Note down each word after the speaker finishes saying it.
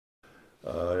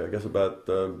I guess about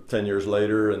 10 years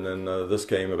later, and then this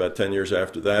came about 10 years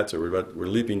after that, so we're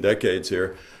leaping decades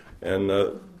here.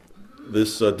 And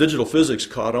this digital physics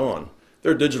caught on.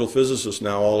 There are digital physicists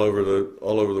now all over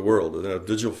the world. You know,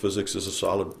 digital physics is a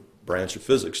solid branch of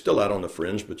physics, still out on the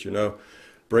fringe, but you know,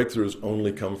 breakthroughs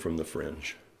only come from the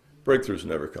fringe. Breakthroughs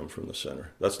never come from the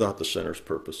center. That's not the center's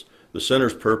purpose. The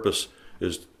center's purpose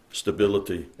is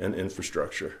stability and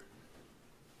infrastructure,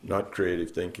 not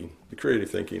creative thinking. The creative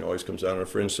thinking always comes out on the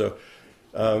fringe. So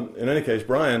in any case,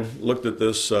 Brian looked at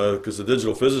this because the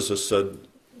digital physicist said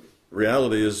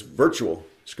reality is virtual,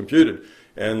 it's computed.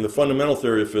 And the fundamental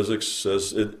theory of physics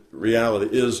says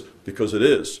reality is because it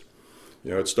is.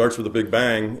 You know, it starts with the Big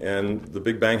Bang, and the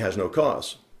Big Bang has no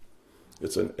cause.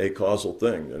 It's an acausal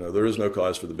thing. You know, there is no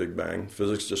cause for the Big Bang.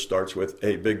 Physics just starts with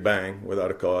a Big Bang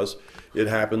without a cause. It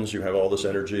happens, you have all this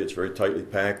energy, it's very tightly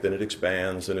packed, then it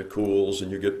expands, and it cools,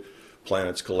 and you get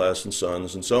planets coalesce and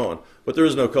suns and so on. But there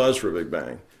is no cause for a Big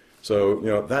Bang. So, you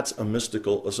know, that's a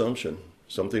mystical assumption,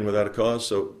 something without a cause.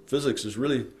 So physics is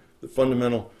really, the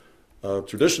fundamental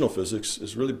traditional physics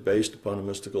is really based upon a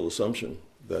mystical assumption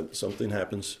that something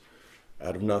happens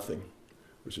out of nothing,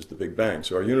 which is the Big Bang.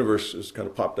 So our universe is kind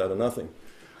of popped out of nothing.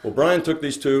 Well, Brian took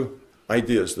these two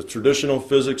ideas, the traditional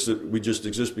physics that we just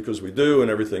exist because we do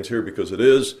and everything's here because it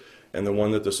is, and the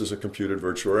one that this is a computed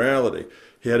virtual reality.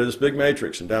 He had this big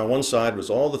matrix, and down one side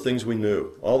was all the things we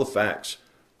knew, all the facts.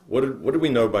 What did we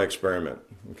know by experiment?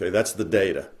 Okay, that's the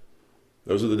data.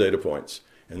 Those are the data points.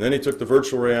 And then he took the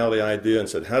virtual reality idea and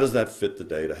said, how does that fit the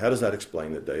data? How does that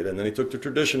explain the data? And then he took the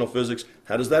traditional physics,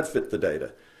 how does that fit the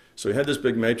data? So he had this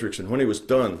big matrix, and when he was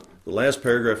done, the last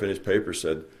paragraph in his paper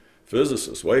said,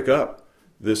 physicists, wake up.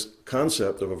 This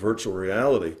concept of a virtual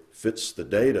reality fits the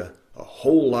data a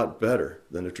whole lot better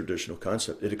than the traditional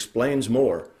concept. It explains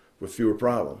more with fewer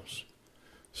problems.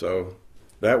 So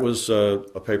that was a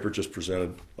paper just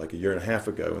presented like a year and a half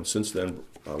ago, and since then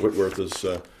Whitworth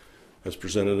has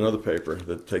presented another paper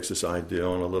that takes this idea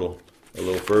on a little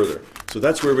further. So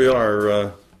that's where we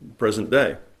are present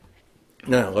day.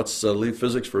 Now let's leave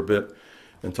physics for a bit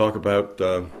and talk about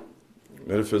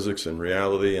metaphysics and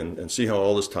reality and see how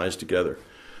all this ties together.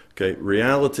 Okay,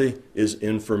 reality is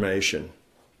information.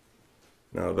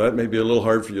 Now that may be a little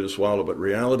hard for you to swallow, but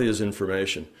reality is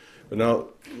information. But now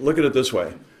look at it this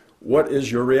way. What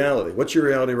is your reality? What's your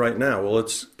reality right now? Well,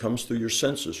 it comes through your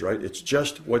senses, right? It's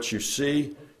just what you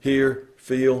see, hear,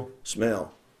 feel,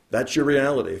 smell. That's your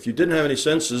reality. If you didn't have any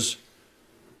senses,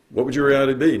 what would your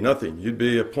reality be? Nothing. You'd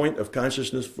be a point of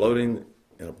consciousness floating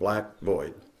in a black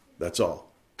void. That's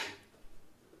all.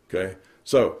 Okay?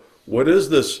 So, what is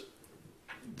this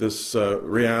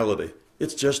reality?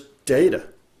 It's just data.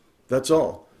 That's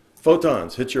all.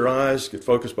 Photons hit your eyes, get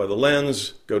focused by the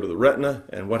lens, go to the retina,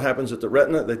 and what happens at the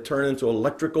retina? They turn into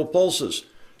electrical pulses.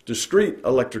 Discrete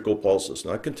electrical pulses,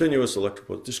 not continuous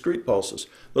electrical, discrete pulses.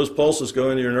 Those pulses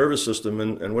go into your nervous system,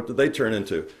 and what do they turn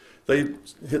into? They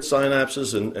hit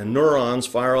synapses, and neurons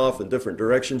fire off in different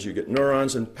directions. You get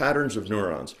neurons and patterns of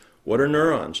neurons. What are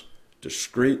neurons?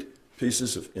 Discrete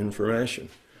pieces of information.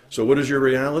 So what is your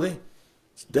reality?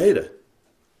 It's data.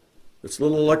 It's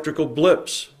little electrical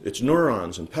blips. It's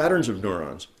neurons and patterns of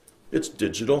neurons. It's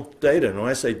digital data. And when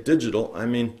I say digital, I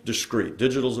mean discrete.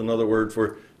 Digital is another word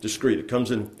for discrete. It comes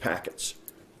in packets,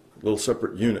 little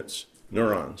separate units,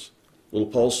 neurons, little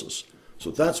pulses.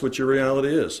 So that's what your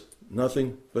reality is,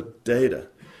 nothing but data.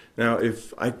 Now,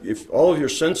 if all of your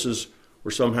senses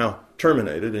were somehow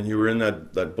terminated and you were in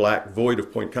that black void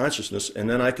of point consciousness, and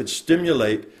then I could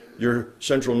stimulate your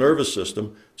central nervous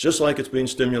system just like it's being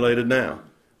stimulated now.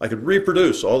 I could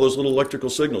reproduce all those little electrical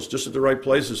signals just at the right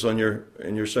places in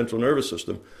your central nervous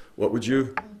system. What would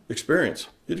you experience?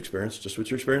 You'd experience just what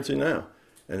you're experiencing now.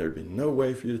 And there'd be no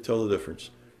way for you to tell the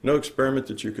difference. No experiment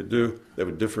that you could do that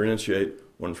would differentiate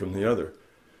one from the other.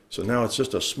 So now it's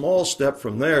just a small step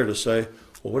from there to say,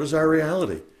 well, what is our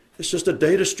reality? It's just a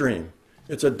data stream.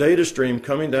 It's a data stream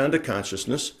coming down to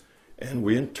consciousness, and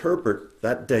we interpret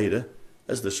that data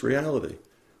as this reality.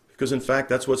 Because in fact,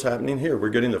 that's what's happening here. We're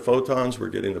getting the photons, we're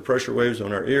getting the pressure waves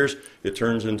on our ears. It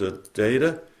turns into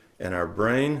data, and our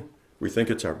brain, we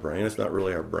think it's our brain, it's not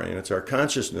really our brain, it's our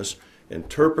consciousness,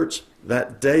 interprets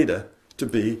that data to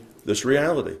be this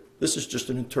reality. This is just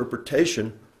an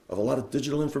interpretation of a lot of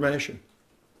digital information.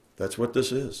 That's what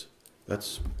this is.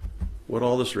 That's what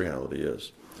all this reality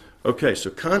is. Okay, so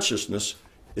consciousness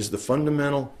is the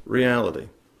fundamental reality.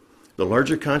 The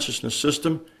larger consciousness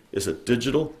system is a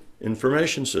digital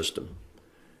information system.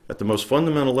 At the most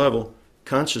fundamental level,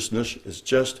 consciousness is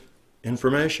just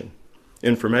information.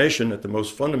 Information at the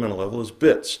most fundamental level is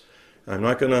bits. I'm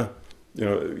not going to you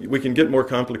know, we can get more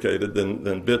complicated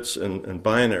than bits and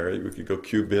binary. We could go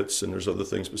qubits, and there's other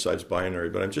things besides binary,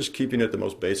 but I'm just keeping it at the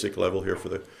most basic level here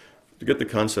to get the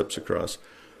concepts across.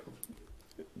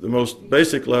 The most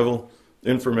basic level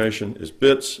information is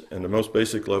bits, and the most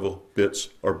basic level bits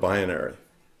are binary.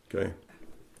 Okay?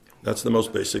 That's the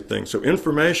most basic thing. So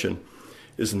information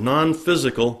is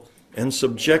non-physical and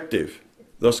subjective.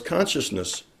 Thus,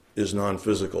 consciousness is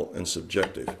non-physical and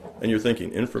subjective. And you're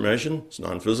thinking, information is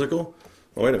non-physical?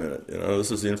 Oh, wait a minute, you know, this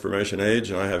is the information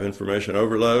age, and I have information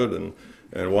overload,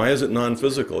 and why is it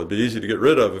non-physical? It'd be easy to get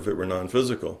rid of if it were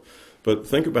non-physical. But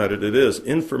think about it, it is.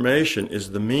 Information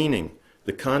is the meaning,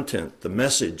 the content, the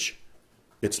message.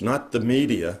 It's not the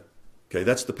media. Okay,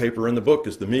 that's the paper in the book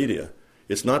is the media.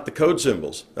 It's not the code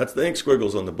symbols. That's the ink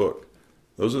squiggles on the book.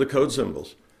 Those are the code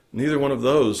symbols. Neither one of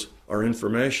those are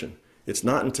information. It's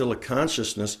not until a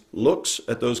consciousness looks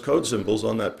at those code symbols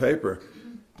on that paper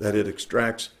that it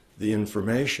extracts the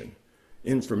information.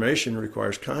 Information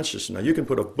requires consciousness. Now, you can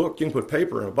put a book, you can put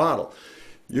paper in a bottle.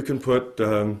 You can put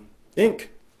ink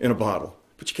in a bottle,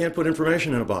 but you can't put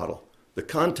information in a bottle. The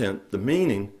content, the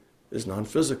meaning, is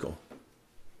non-physical.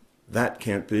 That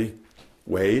can't be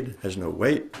weighed, has no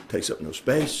weight, takes up no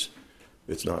space.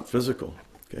 It's not physical.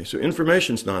 Okay, so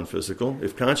information's non-physical.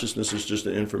 If consciousness is just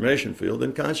an information field,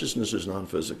 then consciousness is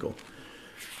non-physical.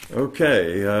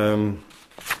 Okay,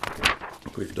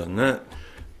 we've done that.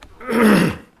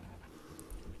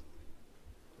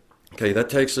 Okay, that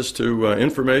takes us to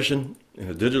information in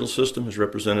a digital system is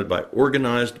represented by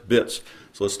organized bits.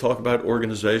 So let's talk about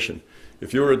organization.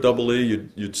 If you were a double E,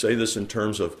 you'd say this in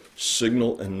terms of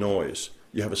signal and noise.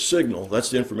 You have a signal, that's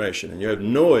the information, and you have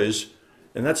noise,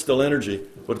 and that's still energy,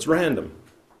 but it's random.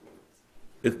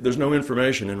 There's no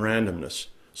information in randomness.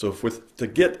 So to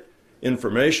get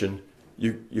information,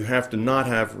 you have to not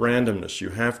have randomness. You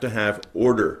have to have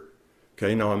order.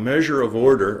 Okay, now a measure of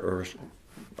order, or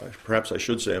perhaps I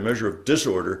should say a measure of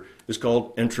disorder, is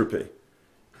called entropy.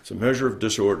 It's a measure of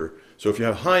disorder. So if you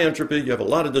have high entropy, you have a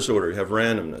lot of disorder. You have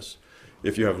randomness.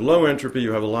 If you have low entropy,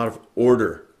 you have a lot of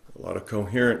order, a lot of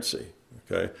coherency.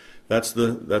 Okay, that's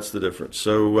the difference.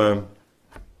 So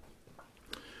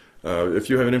if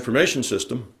you have an information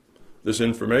system, this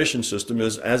information system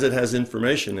is, as it has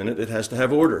information in it, it has to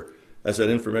have order. As that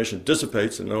information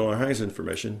dissipates and no longer has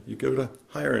information, you go to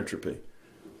higher entropy.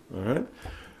 All right.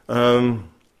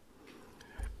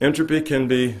 Entropy can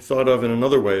be thought of in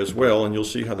another way as well, and you'll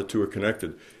see how the two are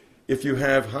connected. If you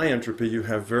have high entropy, you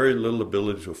have very little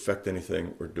ability to affect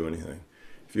anything or do anything.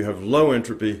 If you have low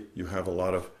entropy, you have a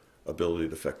lot of ability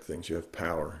to affect things. You have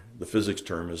power. The physics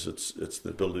term is it's the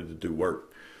ability to do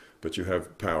work, but you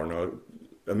have power. Now,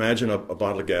 imagine a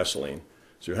bottle of gasoline.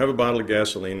 So you have a bottle of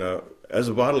gasoline. As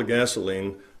a bottle of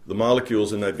gasoline, the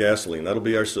molecules in that gasoline, that'll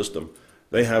be our system,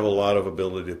 they have a lot of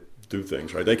ability to do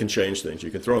things, right? They can change things.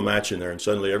 You can throw a match in there and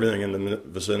suddenly everything in the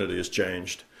vicinity is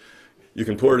changed. You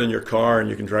can pour it in your car and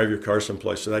you can drive your car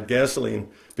someplace. So that gasoline,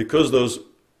 because those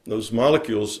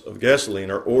molecules of gasoline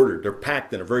are ordered, they're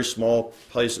packed in a very small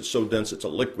place. It's so dense it's a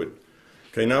liquid.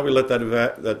 Okay, now we let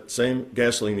that same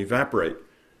gasoline evaporate.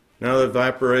 Now they've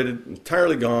evaporated,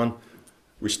 entirely gone.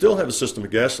 We still have a system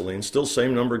of gasoline, still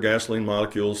same number of gasoline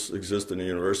molecules exist in the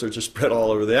universe. They're just spread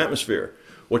all over the atmosphere.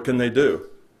 What can they do?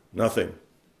 Nothing.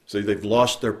 See, they've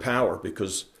lost their power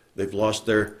because they've lost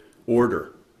their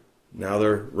order. Now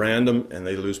they're random and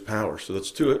they lose power. So that's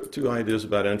two ideas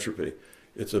about entropy.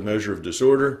 It's a measure of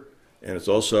disorder, and it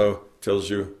also tells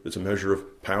you it's a measure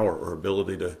of power or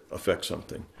ability to affect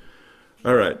something.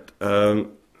 All right.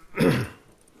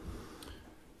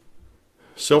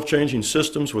 Self-changing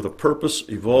systems with a purpose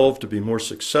evolve to be more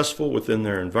successful within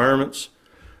their environments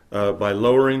by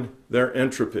lowering their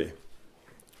entropy.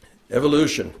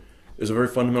 Evolution is a very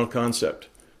fundamental concept.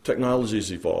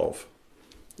 Technologies evolve.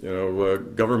 You know,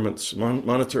 governments,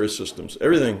 monetary systems,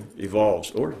 everything evolves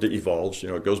or de-evolves. You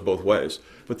know, it goes both ways.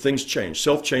 But things change.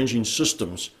 Self-changing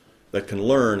systems that can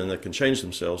learn and that can change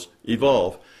themselves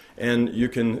evolve. And you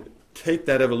can take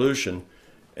that evolution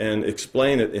and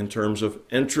explain it in terms of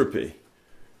entropy.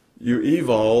 You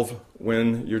evolve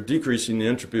when you're decreasing the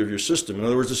entropy of your system. In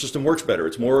other words, the system works better.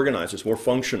 It's more organized. It's more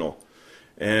functional.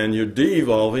 And you're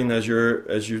de-evolving as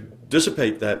you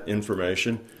dissipate that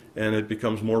information, and it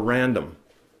becomes more random.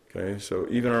 Okay, so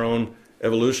even our own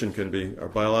evolution can be, our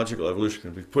biological evolution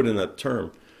can be put in that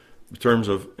term, in terms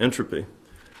of entropy.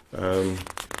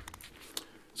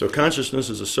 So consciousness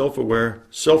is a self-aware,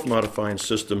 self-modifying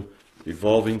system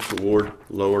evolving toward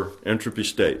lower entropy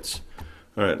states.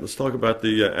 All right, let's talk about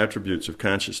the attributes of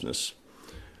consciousness.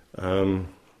 Well,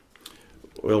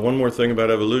 one more thing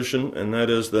about evolution, and that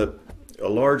is that a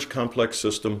large complex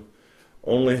system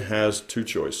only has two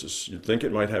choices. You'd think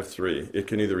it might have three. It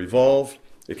can either evolve,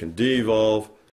 it can de-evolve,